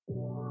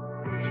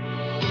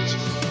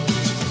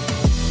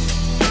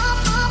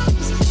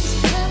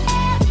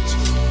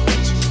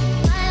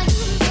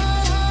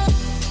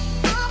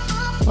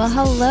Well,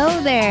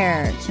 hello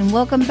there, and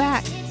welcome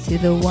back to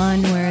the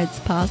One Where It's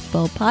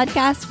Possible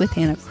podcast with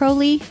Hannah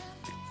Crowley.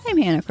 I'm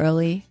Hannah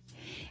Crowley,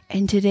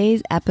 and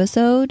today's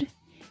episode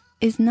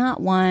is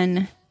not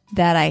one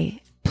that I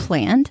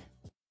planned.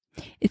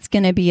 It's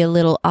going to be a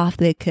little off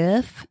the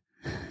cuff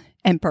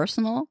and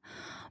personal,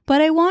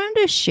 but I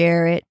wanted to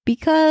share it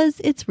because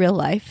it's real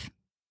life.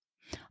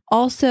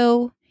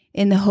 Also,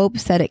 in the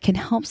hopes that it can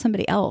help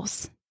somebody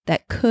else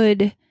that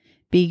could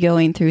be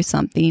going through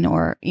something,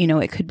 or,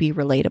 it could be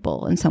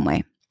relatable in some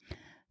way.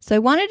 So I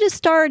wanted to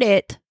start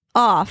it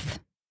off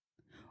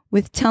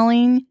with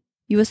telling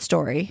you a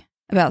story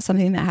about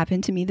something that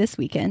happened to me this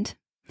weekend.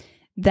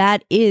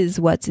 That is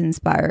what's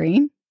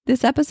inspiring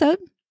this episode.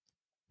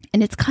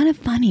 And it's kind of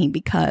funny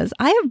because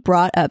I have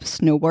brought up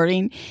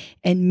snowboarding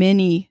in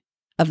many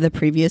of the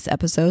previous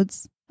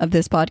episodes of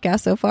this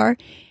podcast so far.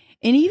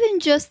 And even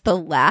just the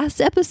last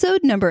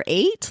episode, number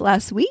 8,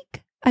 last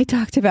week, I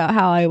talked about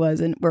how I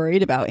wasn't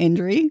worried about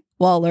injury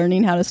while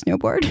learning how to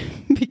snowboard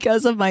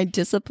because of my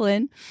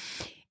discipline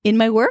in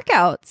my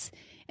workouts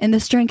and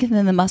the strength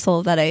and the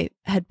muscle that I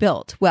had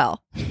built.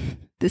 Well,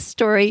 this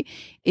story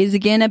is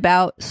again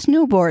about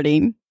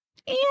snowboarding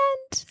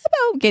and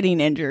about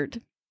getting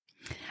injured.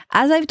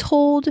 As I've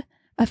told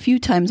a few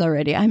times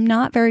already, I'm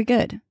not very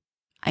good.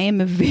 I am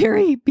a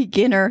very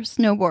beginner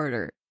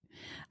snowboarder.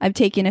 I've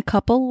taken a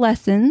couple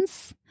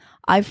lessons.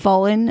 I've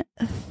fallen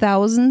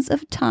thousands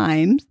of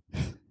times.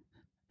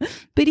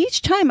 But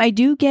each time I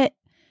do get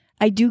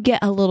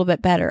a little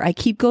bit better. I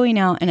keep going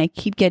out and I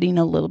keep getting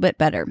a little bit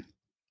better.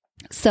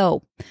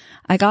 So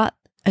I got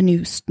a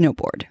new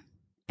snowboard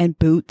and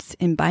boots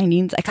and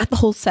bindings. I got the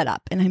whole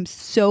setup and I'm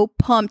so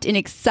pumped and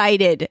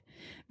excited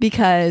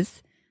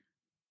because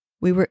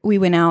we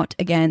went out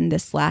again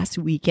this last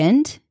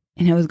weekend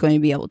and I was going to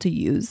be able to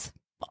use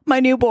my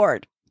new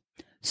board.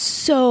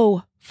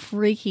 So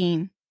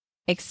freaking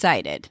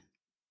excited.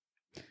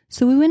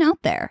 So we went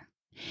out there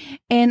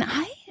and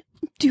I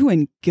am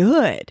doing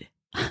good.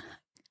 I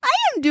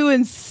am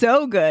doing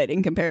so good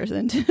in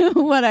comparison to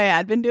what I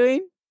had been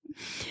doing.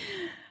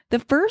 The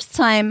first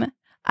time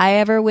I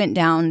ever went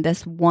down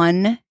this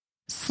one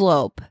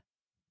slope,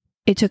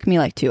 it took me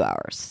like 2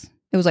 hours.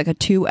 It was like a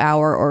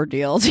 2-hour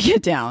ordeal to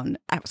get down.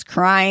 I was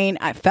crying.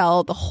 I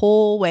fell the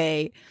whole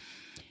way.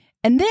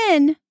 And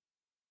then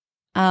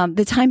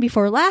the time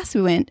before last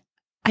we went,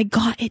 I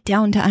got it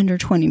down to under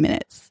 20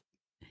 minutes.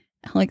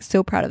 I'm like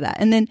so proud of that.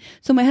 And then,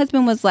 so my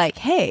husband was like,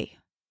 hey,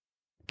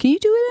 can you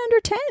do it under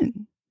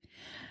 10?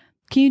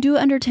 Can you do it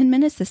under 10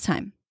 minutes this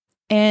time?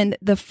 And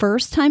the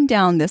first time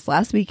down this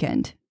last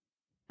weekend,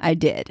 I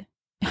did.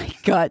 I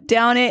got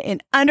down it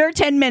in under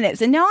 10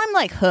 minutes. And now I'm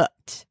like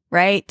hooked,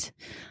 right?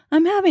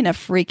 I'm having a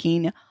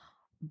freaking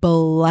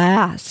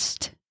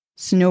blast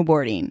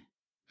snowboarding.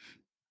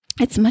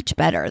 It's much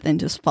better than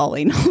just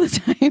falling all the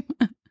time.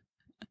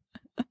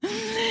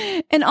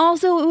 And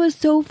also it was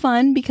so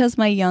fun because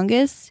my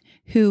youngest,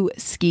 who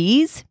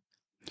skis,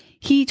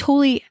 he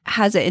totally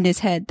has it in his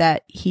head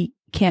that he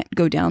can't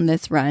go down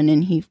this run.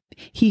 And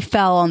he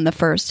fell on the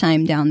first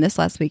time down this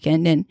last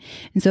weekend. And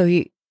so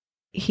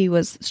he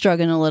was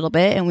struggling a little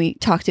bit and we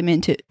talked him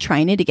into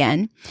trying it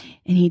again,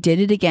 and he did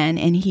it again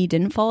and he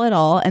didn't fall at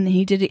all. And then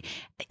he did it.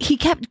 He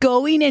kept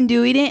going and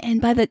doing it.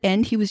 And by the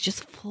end, he was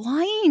just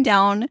flying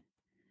down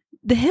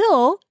the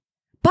hill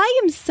by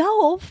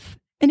himself.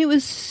 And it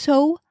was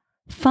so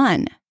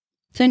fun.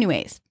 So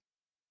anyways,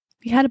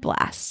 we had a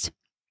blast.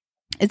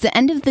 It's the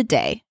end of the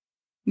day.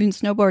 We've been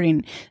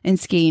snowboarding and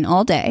skiing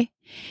all day.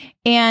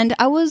 And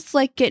I was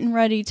like getting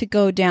ready to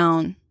go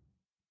down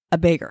a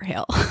bigger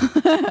hill,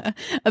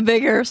 a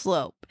bigger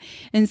slope.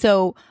 And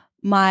so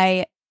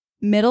my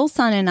middle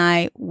son and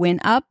I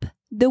went up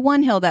the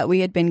one hill that we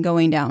had been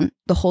going down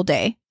the whole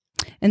day.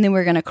 And then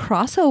we're going to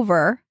cross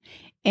over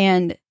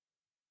and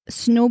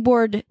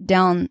snowboard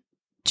down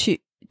to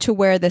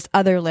where this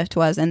other lift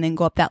was, and then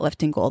go up that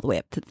lift and go all the way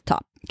up to the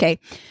top. Okay.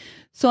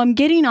 So I'm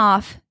getting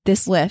off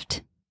this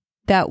lift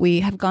that we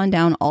have gone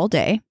down all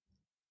day.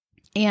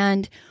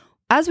 And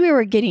as we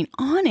were getting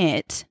on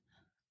it,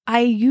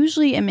 I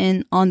usually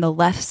am on the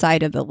left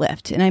side of the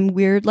lift. And I'm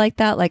weird like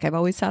that. Like I've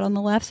always sat on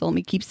the left. So let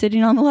me keep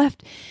sitting on the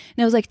left.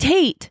 And I was like,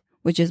 Tate,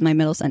 which is my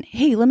middle son,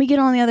 hey, let me get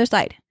on the other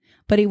side.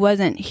 But he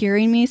wasn't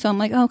hearing me. So I'm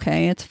like,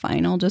 okay, it's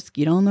fine. I'll just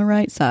get on the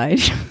right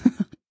side.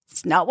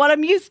 It's not what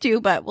I'm used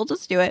to, but we'll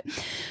just do it.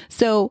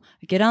 So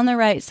I get on the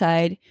right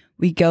side.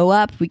 We go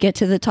up, we get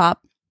to the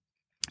top,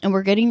 and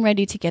we're getting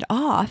ready to get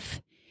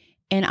off.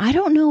 And I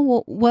don't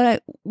know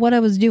what I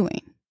was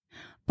doing,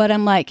 but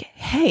I'm like,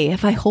 hey,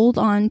 if I hold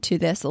on to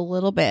this a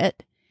little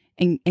bit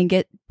and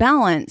get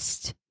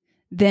balanced,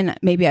 then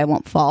maybe I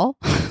won't fall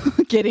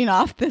getting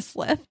off this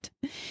lift.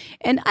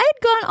 And I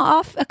had gone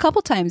off a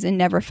couple times and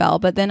never fell,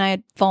 but then I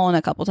had fallen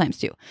a couple times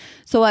too.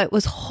 So I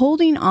was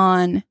holding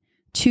on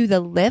to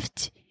the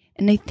lift.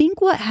 And I think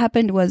what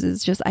happened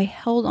was just I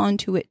held on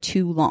to it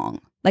too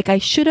long. Like I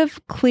should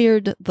have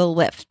cleared the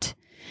lift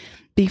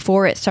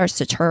before it starts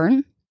to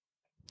turn.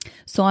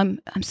 So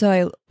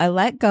I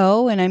let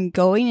go and I'm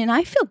going and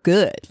I feel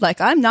good. Like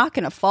I'm not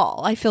going to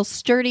fall. I feel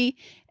sturdy,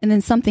 and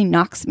then something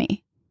knocks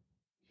me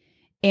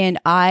and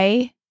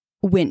I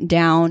went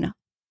down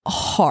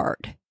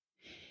hard.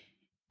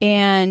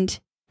 And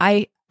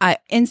I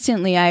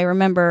instantly, I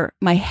remember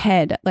my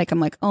head, like, I'm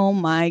like, oh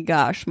my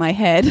gosh, my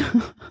head,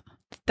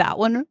 that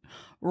one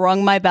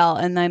rung my bell.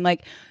 And I'm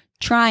like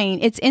trying,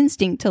 it's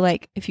instinct to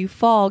like, if you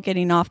fall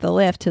getting off the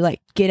lift, to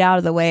like get out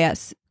of the way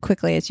as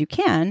quickly as you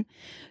can.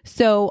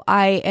 So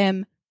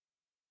I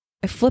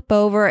flip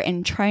over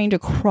and trying to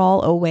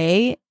crawl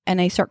away, and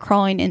I start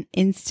crawling, and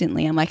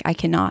instantly I'm like, I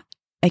cannot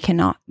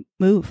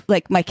move.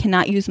 Like, I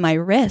cannot use my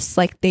wrists.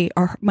 Like,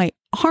 my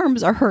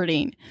arms are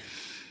hurting.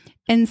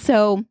 And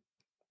so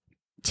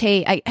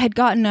Tate, I had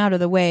gotten out of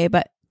the way,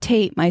 but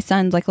Tate, my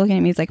son's like looking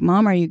at me. He's like,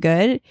 Mom, are you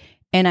good?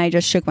 And I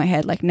just shook my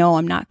head like, no,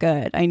 I'm not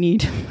good. I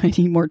need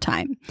more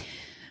time.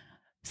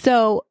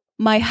 So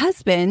my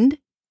husband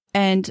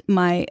and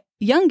my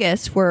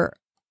youngest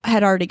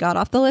had already got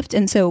off the lift.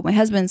 And so my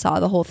husband saw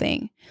the whole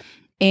thing.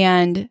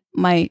 And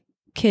my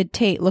kid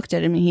Tate looked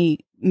at him, and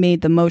he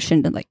made the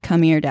motion to like,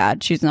 come here,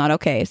 Dad. She's not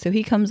okay. So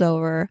he comes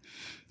over,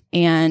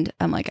 and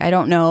I'm like, I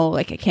don't know.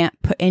 Like, I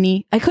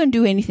couldn't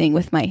do anything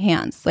with my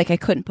hands. Like, I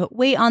couldn't put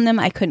weight on them.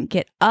 I couldn't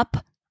get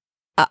up,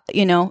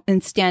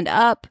 and stand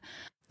up.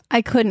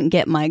 I couldn't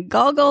get my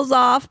goggles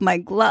off. My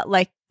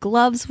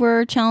gloves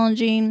were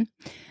challenging.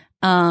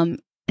 And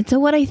so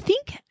what I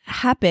think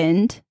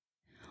happened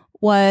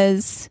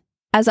was,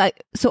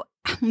 so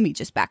let me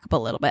just back up a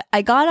little bit.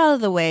 I got out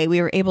of the way.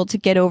 We were able to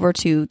get over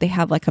to, they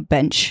have like a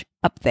bench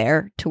up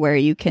there to where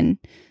you can,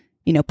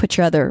 put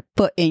your other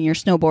foot in your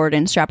snowboard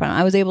and strap on.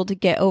 I was able to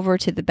get over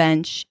to the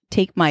bench,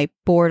 take my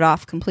board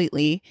off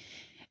completely,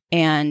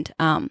 and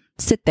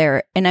sit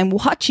there. And I'm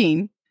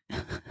watching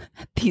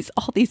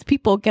all these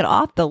people get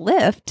off the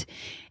lift,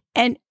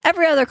 and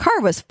every other car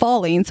was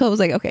falling. So I was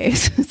like, okay,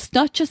 it's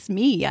not just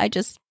me. I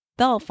just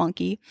fell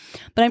funky.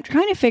 But I'm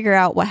trying to figure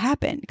out what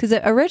happened, because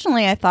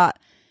originally I thought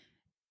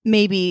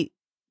maybe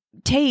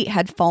Tate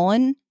had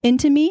fallen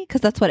into me,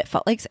 because that's what it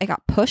felt like. So I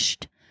got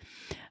pushed.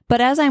 But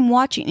as I'm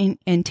watching,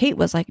 and Tate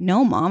was like,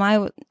 no, Mom,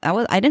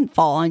 I didn't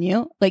fall on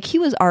you. Like, he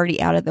was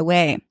already out of the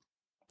way.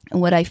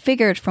 And what I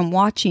figured from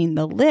watching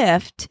the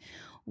lift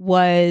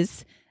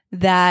was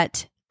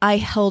that I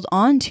held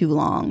on too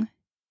long.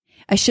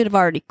 I should have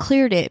already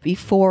cleared it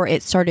before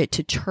it started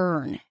to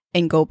turn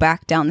and go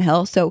back down the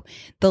hill. So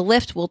the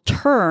lift will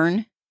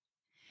turn.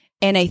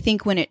 And I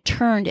think when it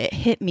turned, it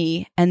hit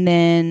me. And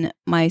then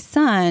my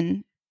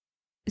son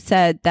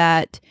said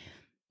that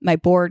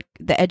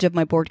the edge of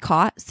my board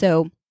caught.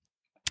 So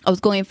I was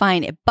going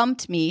fine. It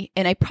bumped me,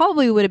 and I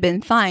probably would have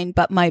been fine,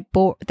 but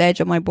the edge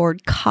of my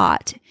board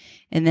caught,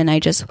 and then I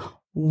just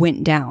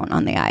went down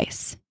on the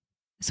ice.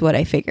 Is what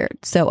I figured.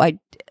 So I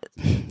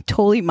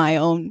totally my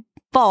own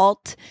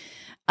fault.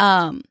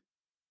 And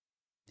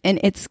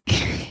it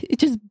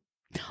just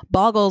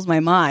boggles my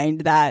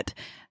mind that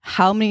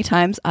how many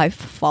times I've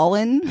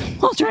fallen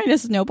while trying to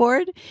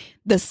snowboard.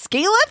 The ski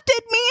lift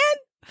did me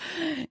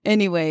in.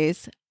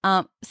 Anyways,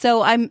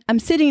 so I'm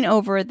sitting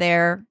over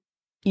there.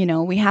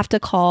 We have to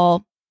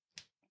call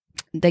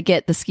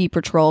get the ski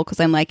patrol, because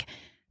I'm like,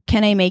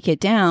 can I make it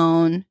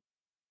down?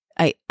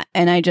 I'm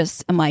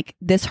like,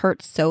 this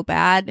hurts so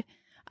bad.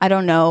 I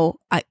don't know,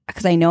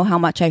 because I know how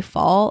much I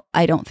fall.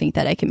 I don't think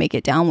that I can make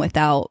it down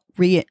without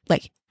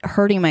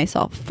hurting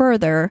myself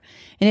further.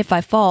 And if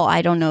I fall,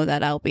 I don't know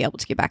that I'll be able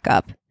to get back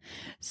up.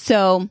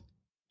 So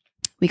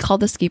we call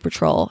the ski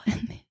patrol.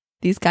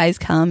 These guys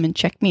come and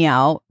check me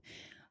out.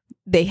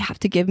 They have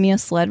to give me a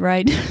sled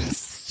ride.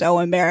 So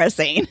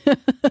embarrassing.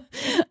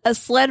 A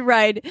sled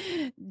ride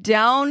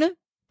down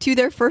to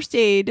their first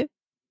aid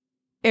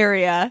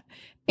area,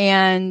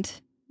 and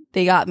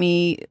they got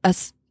me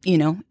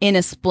in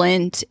a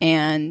splint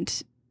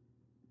and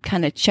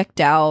kind of checked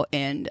out.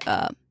 And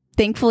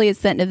thankfully, it's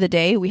the end of the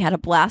day. We had a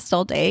blast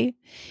all day.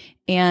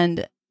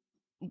 And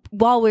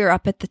while we were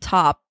up at the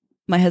top,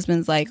 my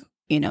husband's like,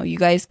 you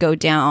guys go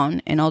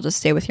down and I'll just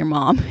stay with your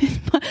mom.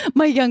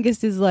 My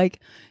youngest is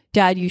like,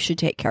 Dad, you should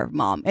take care of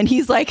Mom. And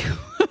he's like,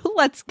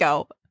 let's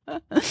go.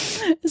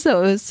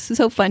 So it was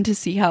so fun to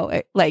see how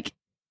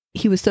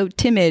he was so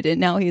timid, and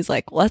now he's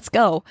like, let's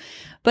go.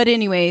 But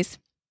anyways,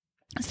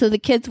 so the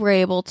kids were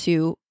able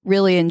to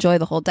really enjoy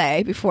the whole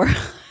day before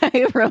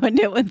I ruined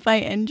it with my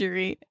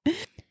injury.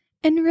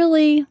 And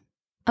really,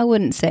 I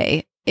wouldn't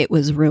say it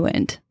was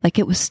ruined. Like,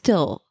 it was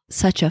still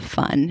such a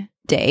fun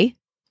day.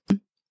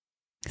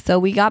 So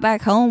we got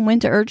back home,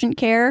 went to urgent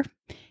care,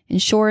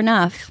 and sure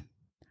enough,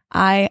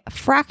 I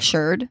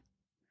fractured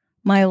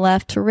my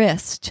left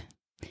wrist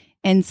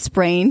and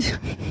sprained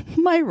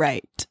my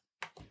right.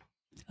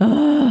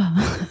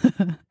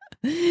 And,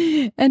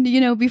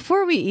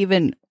 before we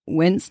even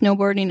went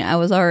snowboarding, I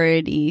was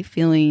already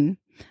feeling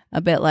a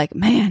bit like,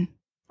 man,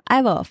 I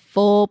have a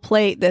full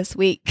plate this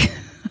week.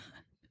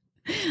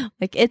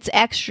 Like, it's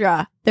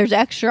extra. There's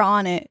extra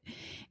on it.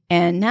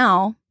 And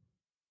now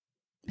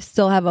I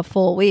still have a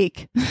full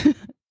week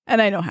and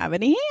I don't have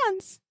any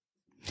hands.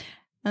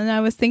 And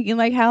I was thinking,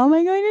 like, how am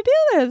I going to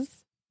do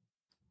this?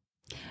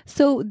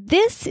 So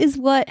this is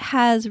what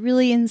has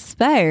really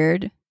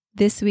inspired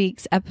this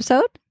week's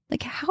episode.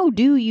 Like, how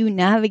do you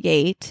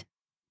navigate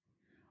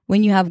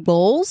when you have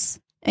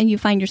goals and you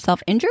find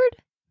yourself injured?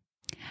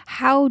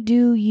 How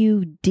do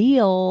you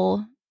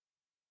deal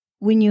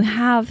when you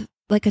have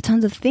like a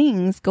tons of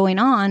things going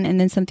on and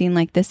then something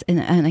like this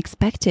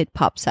unexpected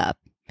pops up?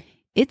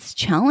 It's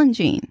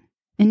challenging,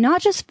 and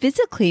not just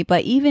physically,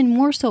 but even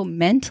more so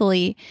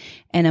mentally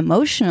and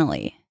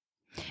emotionally.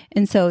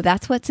 And so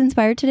that's what's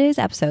inspired today's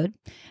episode.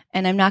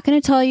 And I'm not going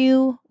to tell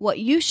you what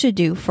you should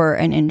do for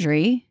an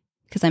injury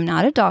because I'm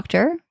not a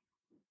doctor.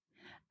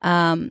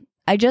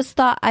 I just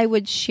thought I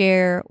would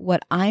share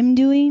what I'm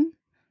doing,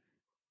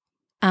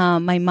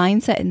 my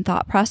mindset and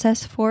thought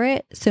process for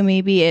it. So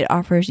maybe it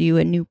offers you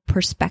a new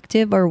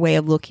perspective or way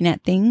of looking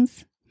at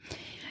things.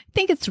 I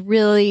think it's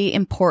really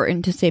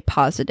important to stay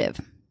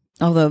positive,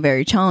 although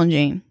very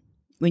challenging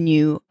when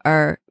you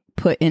are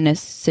put in a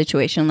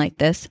situation like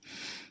this.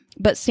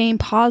 But staying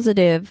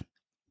positive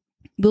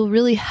will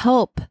really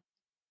help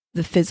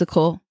the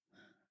physical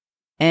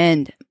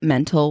and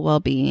mental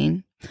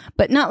well-being,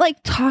 but not like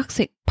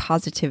toxic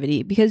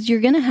positivity, because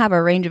you're going to have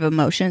a range of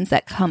emotions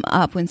that come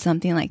up when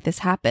something like this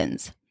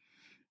happens.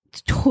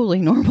 It's totally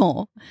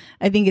normal.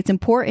 I think it's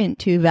important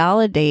to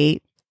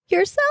validate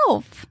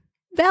yourself,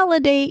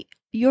 validate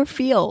your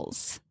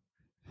feels.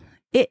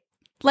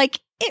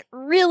 It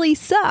really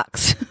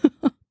sucks.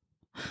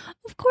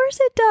 Of course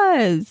it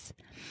does.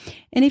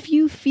 And if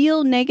you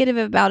feel negative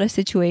about a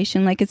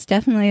situation, like it's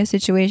definitely a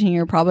situation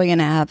you're probably going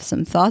to have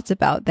some thoughts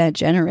about that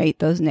generate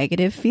those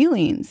negative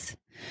feelings.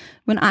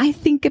 When I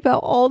think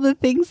about all the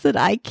things that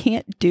I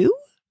can't do,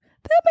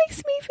 that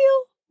makes me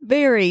feel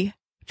very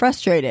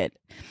frustrated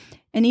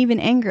and even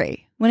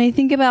angry. When I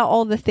think about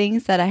all the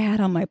things that I had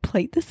on my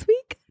plate this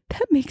week,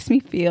 that makes me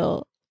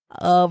feel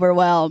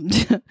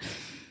overwhelmed.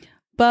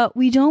 But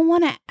we don't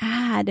want to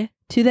add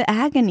to the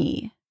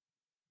agony.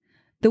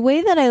 The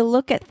way that I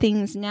look at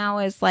things now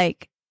is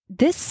like,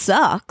 this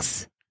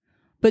sucks,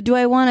 but do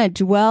I want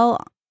to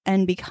dwell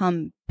and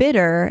become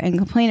bitter and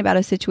complain about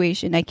a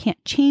situation I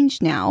can't change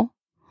now?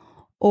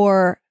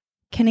 Or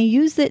can I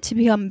use it to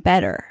become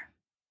better?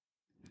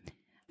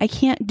 I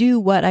can't do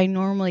what I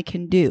normally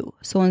can do.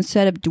 So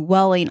instead of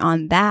dwelling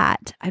on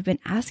that, I've been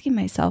asking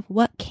myself,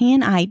 what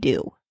can I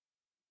do?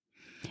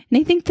 And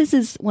I think this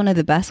is one of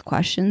the best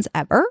questions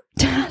ever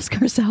to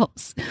ask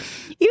ourselves.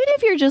 Even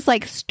if you're just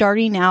like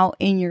starting out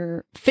in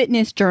your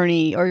fitness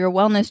journey or your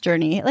wellness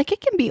journey, like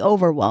it can be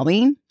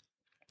overwhelming.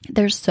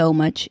 There's so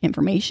much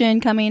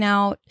information coming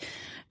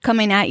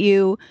at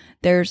you.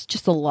 There's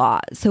just a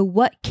lot. So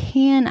what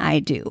can I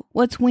do?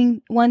 What's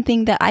one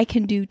thing that I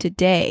can do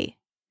today?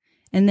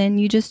 And then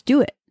you just do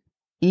it.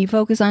 And you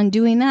focus on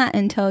doing that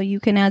until you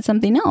can add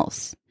something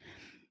else.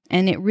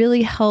 And it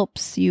really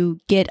helps you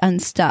get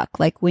unstuck.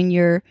 Like when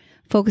you're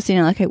focusing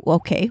on, like,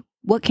 okay,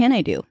 what can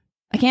I do?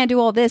 I can't do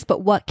all this,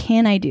 but what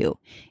can I do?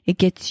 It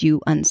gets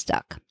you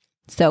unstuck.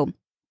 So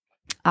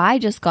I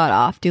just got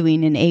off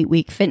doing an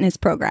 8-week fitness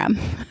program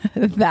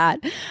that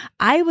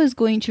I was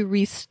going to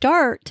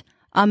restart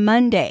on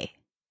Monday.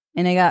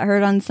 And I got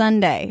hurt on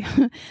Sunday.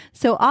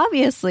 So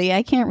obviously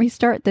I can't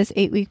restart this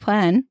 8-week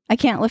plan. I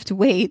can't lift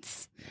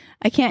weights.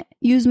 I can't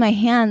use my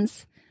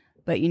hands.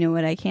 But you know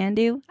what I can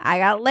do? I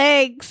got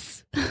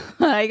legs.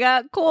 I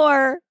got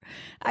core.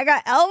 I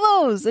got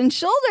elbows and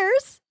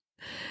shoulders.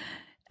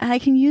 I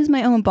can use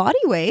my own body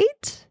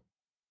weight.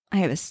 I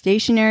have a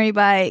stationary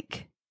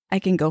bike. I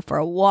can go for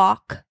a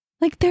walk.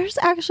 Like there's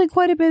actually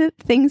quite a bit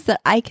of things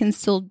that I can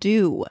still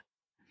do.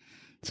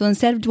 So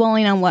instead of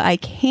dwelling on what I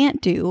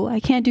can't do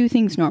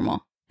things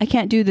normal. I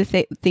can't do the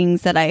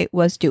things that I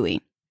was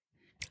doing.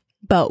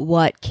 But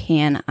what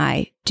can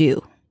I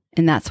do?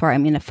 And that's where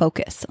I'm going to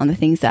focus on the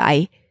things that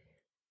I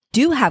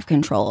do have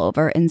control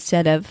over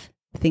instead of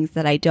things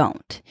that I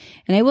don't.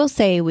 And I will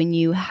say, when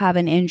you have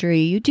an injury,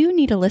 you do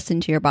need to listen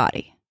to your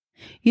body.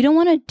 You don't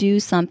want to do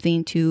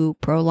something to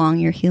prolong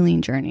your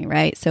healing journey,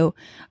 right? So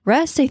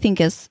rest, I think,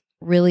 is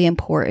really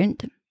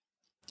important.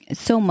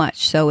 So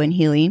much so in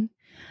healing.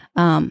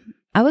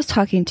 I was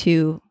talking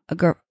to a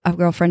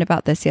girlfriend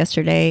about this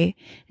yesterday,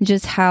 and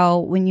just how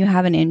when you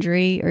have an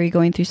injury or you're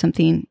going through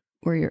something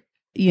where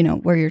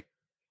you're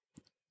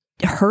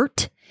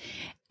hurt,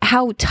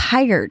 how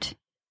tired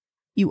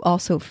you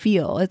also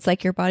feel. It's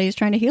like your body is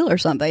trying to heal or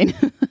something.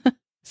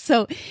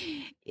 So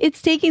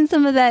it's taking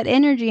some of that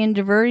energy and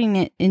diverting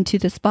it into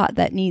the spot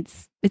that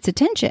needs its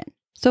attention.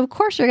 So of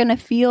course you're going to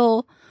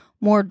feel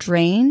more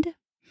drained,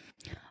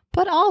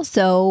 but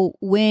also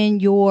when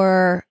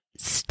you're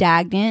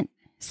stagnant,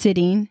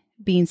 sitting,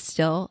 being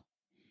still,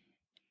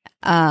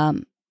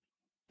 that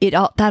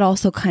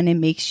also kind of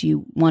makes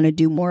you want to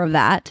do more of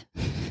that.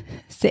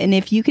 And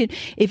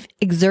if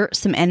exert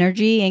some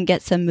energy and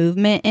get some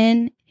movement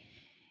in,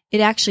 it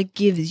actually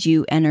gives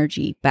you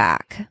energy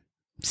back.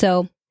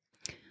 So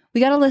we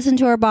got to listen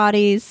to our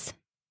bodies,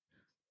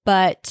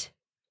 but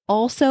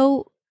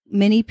also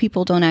many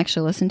people don't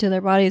actually listen to their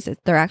bodies.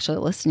 They're actually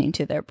listening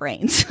to their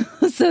brains.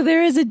 So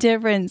there is a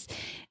difference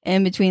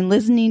in between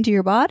listening to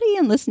your body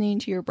and listening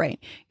to your brain.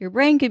 Your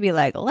brain could be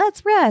like,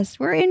 let's rest.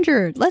 We're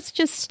injured. Let's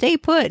just stay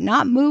put,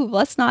 not move.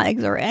 Let's not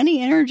exert any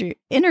energy.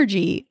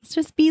 Let's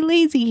just be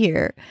lazy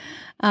here.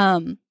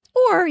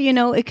 Or,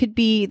 it could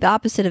be the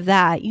opposite of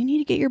that. You need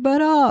to get your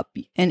butt up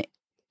and,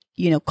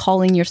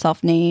 calling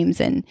yourself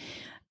names, and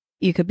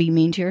you could be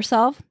mean to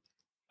yourself.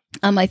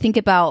 I think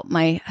about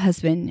my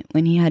husband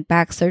when he had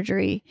back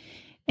surgery,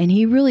 and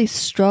he really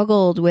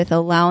struggled with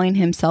allowing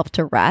himself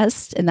to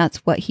rest. And that's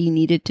what he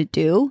needed to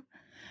do.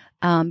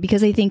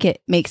 Because I think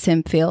it makes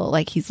him feel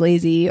like he's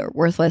lazy or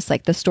worthless,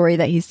 like the story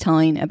that he's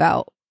telling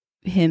about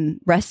him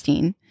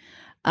resting.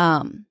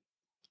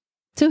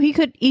 So he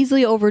could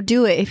easily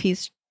overdo it if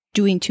he's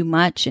doing too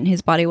much, and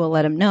his body will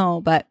let him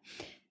know. But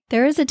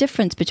there is a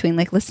difference between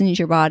like listening to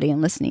your body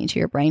and listening to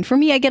your brain. For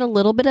me, I get a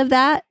little bit of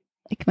that.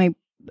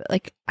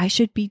 Like I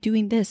should be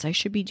doing this. I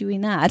should be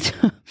doing that.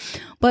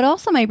 But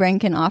also my brain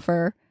can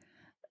offer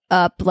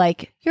up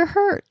like, you're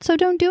hurt, so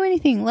don't do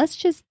anything. Let's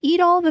just eat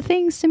all the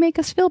things to make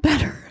us feel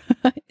better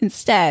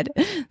instead.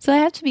 So I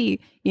have to be,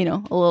 a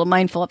little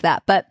mindful of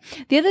that. But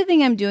the other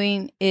thing I'm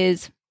doing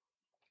is,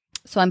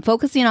 so I'm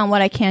focusing on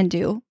what I can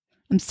do.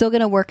 I'm still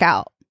going to work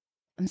out.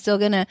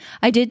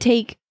 I did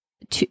take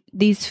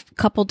these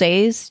couple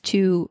days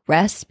to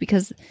rest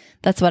because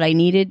that's what I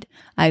needed.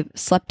 I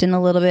slept in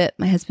a little bit.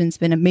 My husband's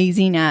been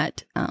amazing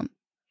at,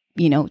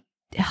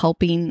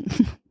 helping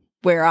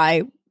where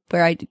I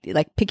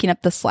like picking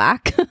up the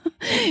slack,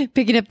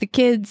 picking up the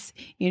kids,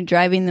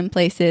 driving them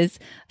places.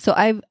 So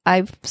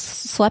I've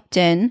slept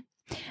in.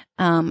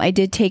 I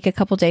did take a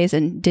couple days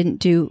and didn't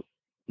do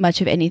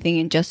much of anything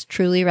and just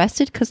truly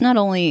rested, because not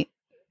only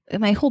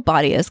my whole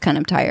body is kind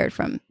of tired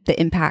from the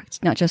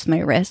impact, not just my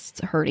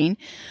wrists hurting,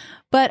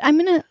 but I'm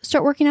going to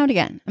start working out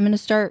again. I'm going to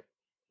start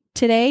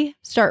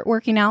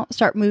working out,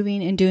 start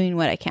moving and doing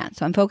what I can.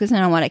 So I'm focusing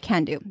on what I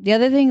can do. The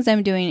other things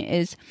I'm doing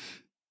is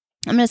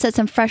I'm going to set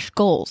some fresh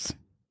goals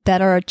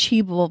that are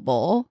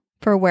achievable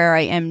for where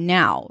I am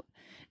now.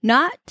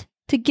 Not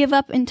to give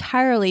up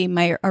entirely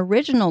my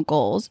original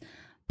goals,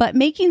 but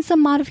making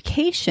some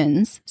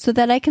modifications so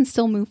that I can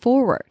still move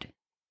forward.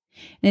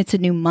 And it's a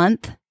new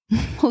month.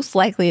 Most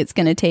likely it's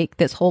going to take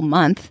this whole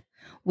month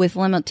with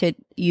limited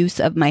use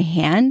of my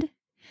hand.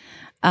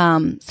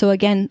 So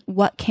again,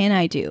 what can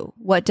I do?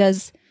 What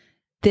does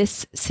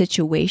this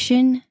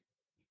situation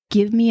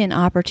give me an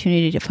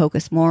opportunity to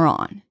focus more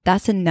on?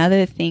 That's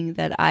another thing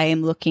that I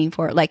am looking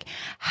for. Like,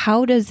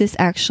 how does this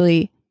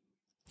actually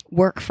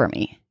work for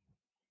me?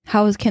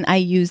 How can I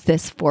use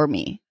this for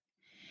me?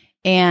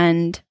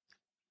 And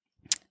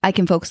I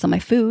can focus on my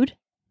food,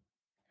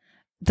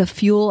 the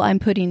fuel I'm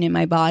putting in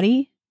my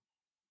body.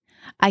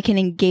 I can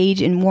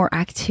engage in more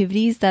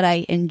activities that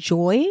I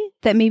enjoy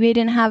that maybe I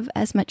didn't have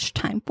as much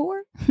time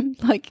for,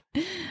 like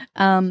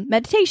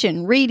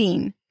meditation,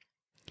 reading.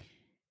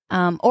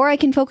 Or I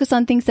can focus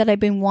on things that I've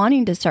been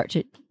wanting to start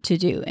to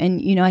do.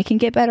 And, I can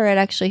get better at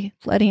actually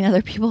letting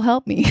other people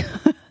help me,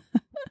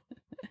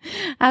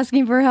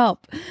 asking for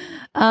help.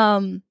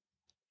 And,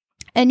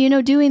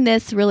 doing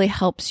this really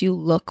helps you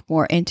look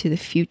more into the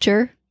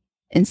future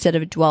instead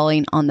of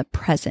dwelling on the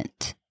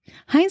present.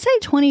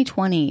 Hindsight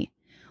 2020.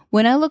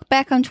 When I look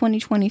back on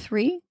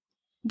 2023,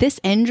 this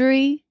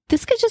injury,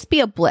 this could just be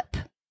a blip.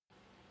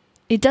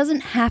 It doesn't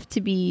have to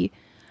be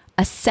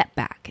a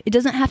setback. It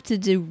doesn't have to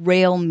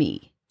derail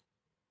me.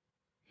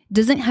 It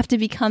doesn't have to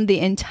become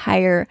the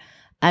entire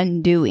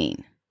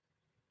undoing.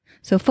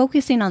 So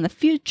focusing on the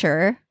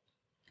future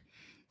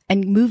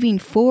and moving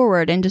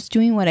forward and just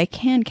doing what I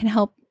can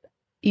help,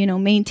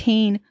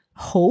 maintain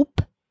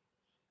hope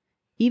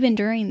even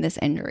during this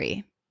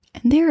injury.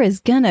 And there is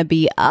going to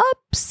be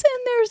ups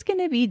and there's going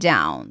to be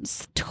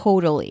downs.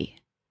 Totally.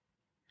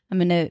 I'm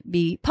going to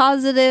be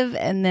positive,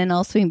 and then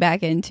I'll swing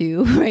back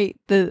into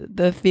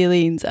the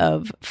feelings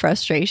of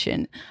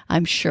frustration.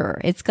 I'm sure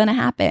it's going to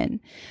happen.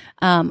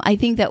 I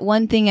think that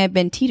one thing I've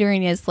been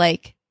teetering is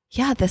like,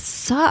 yeah, this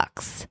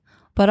sucks,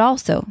 but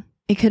also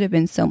it could have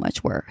been so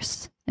much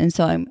worse. And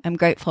so I'm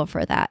grateful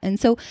for that. And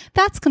so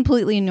that's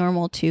completely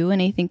normal too.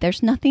 And I think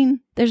there's nothing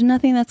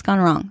that's gone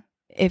wrong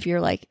if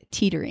you're like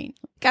teetering.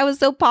 Like, I was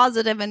so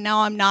positive and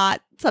now I'm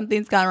not,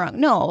 something's gone wrong.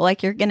 No,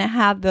 like you're going to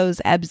have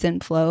those ebbs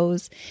and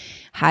flows,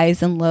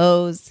 highs and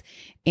lows.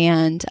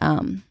 And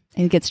I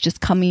think it's just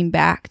coming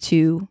back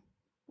to,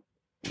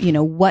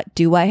 what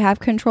do I have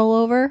control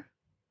over?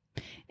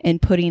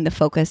 And putting the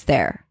focus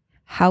there.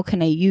 How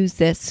can I use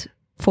this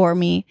for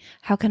me?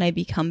 How can I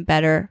become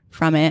better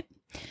from it?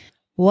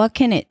 What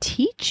can it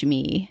teach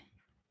me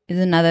is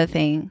another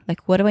thing.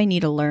 Like, what do I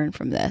need to learn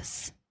from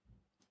this?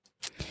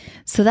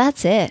 So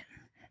that's it.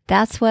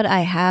 That's what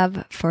I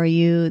have for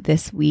you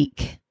this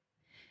week.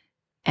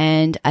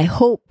 And I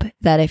hope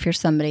that if you're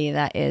somebody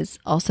that is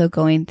also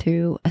going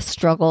through a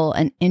struggle,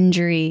 an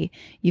injury,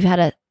 you've had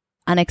an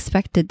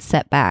unexpected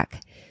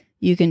setback,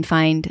 you can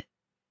find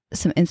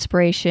some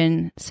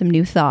inspiration, some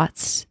new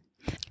thoughts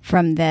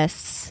from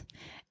this.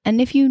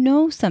 And if you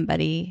know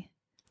somebody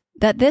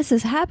that this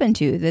has happened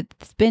to,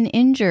 that's been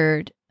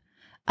injured,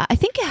 I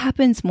think it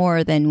happens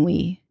more than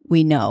we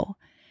know.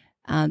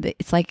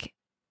 It's like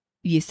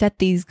you set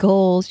these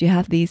goals, you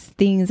have these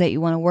things that you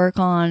want to work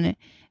on,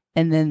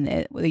 and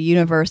then the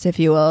universe, if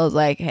you will, is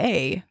like,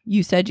 hey,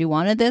 you said you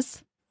wanted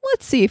this.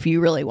 Let's see if you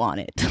really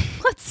want it.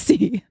 Let's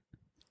see.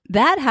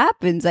 that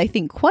happens, I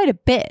think, quite a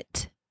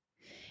bit.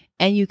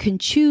 And you can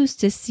choose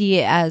to see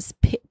it as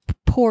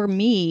poor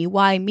me,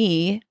 why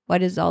me? Why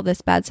does all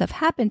this bad stuff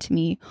happen to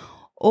me?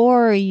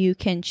 Or you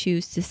can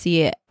choose to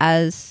see it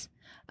as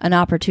an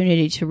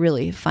opportunity to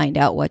really find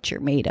out what you're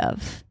made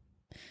of.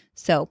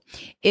 So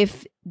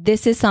if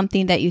this is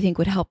something that you think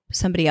would help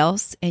somebody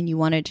else and you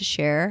wanted to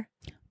share,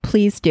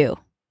 please do.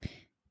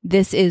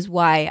 This is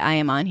why I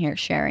am on here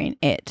sharing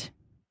it,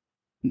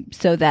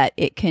 so that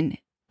it can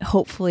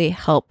hopefully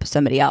help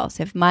somebody else.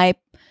 If my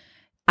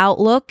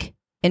outlook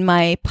and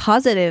my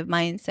positive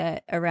mindset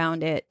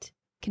around it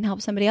can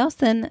help somebody else,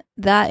 then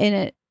that in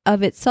it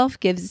of itself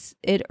gives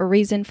it a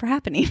reason for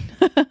happening.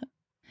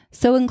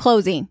 So in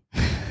closing,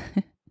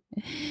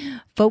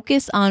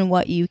 focus on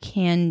what you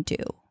can do.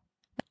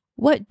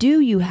 What do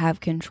you have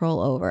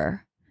control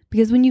over?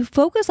 Because when you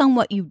focus on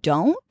what you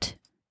don't,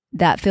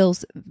 that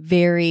feels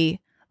very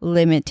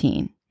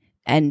limiting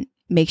and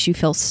makes you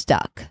feel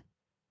stuck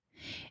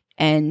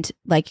and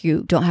like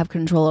you don't have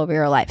control over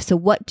your life. So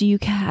what do you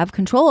have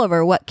control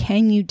over? What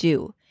can you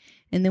do?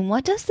 And then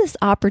what does this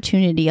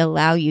opportunity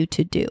allow you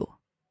to do?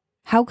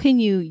 How can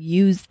you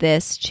use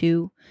this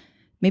to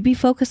maybe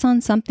focus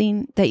on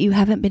something that you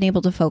haven't been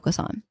able to focus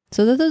on?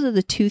 So those are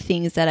the two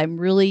things that I'm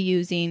really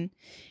using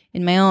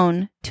in my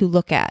own to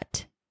look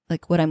at,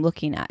 like what I'm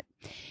looking at.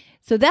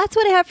 So that's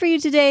what I have for you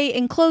today.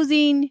 In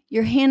closing,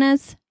 your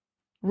Hannah's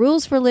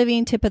rules for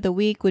living tip of the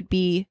week would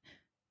be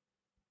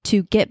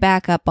to get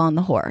back up on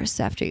the horse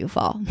after you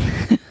fall.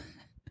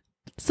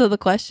 So the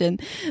question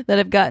that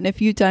I've gotten a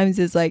few times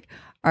is like,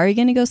 are you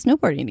going to go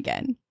snowboarding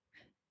again?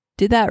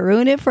 Did that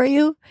ruin it for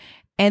you?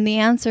 And the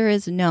answer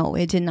is no,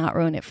 it did not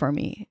ruin it for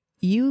me.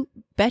 You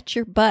bet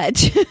your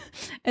butt.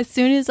 As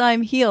soon as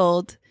I'm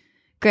healed,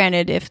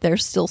 granted, if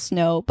there's still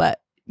snow,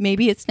 but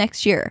maybe it's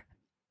next year.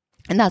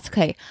 And that's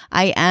okay.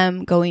 I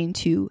am going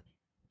to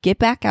get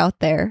back out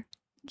there,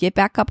 get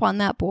back up on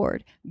that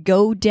board,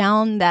 go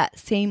down that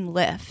same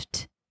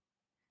lift,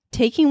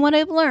 taking what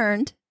I've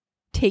learned,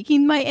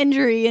 taking my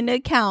injury into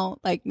account,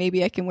 like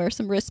maybe I can wear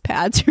some wrist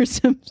pads or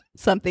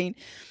something,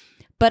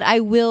 but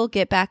I will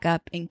get back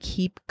up and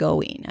keep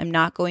going. I'm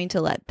not going to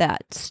let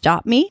that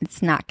stop me.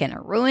 It's not going to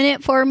ruin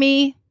it for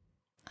me.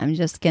 I'm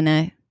just going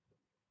to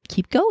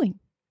keep going.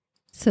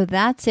 So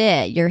that's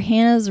it. Your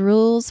Hannah's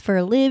Rules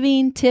for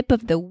Living tip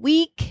of the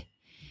week.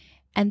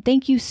 And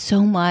thank you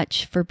so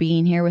much for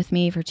being here with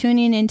me, for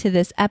tuning into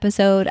this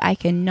episode. I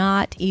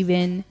cannot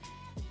even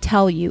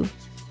tell you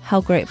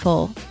how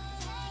grateful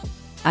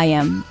I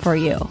am for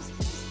you.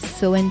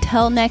 So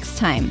until next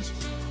time,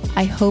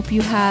 I hope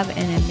you have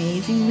an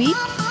amazing week,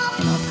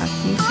 and I'll talk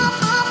to you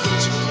soon.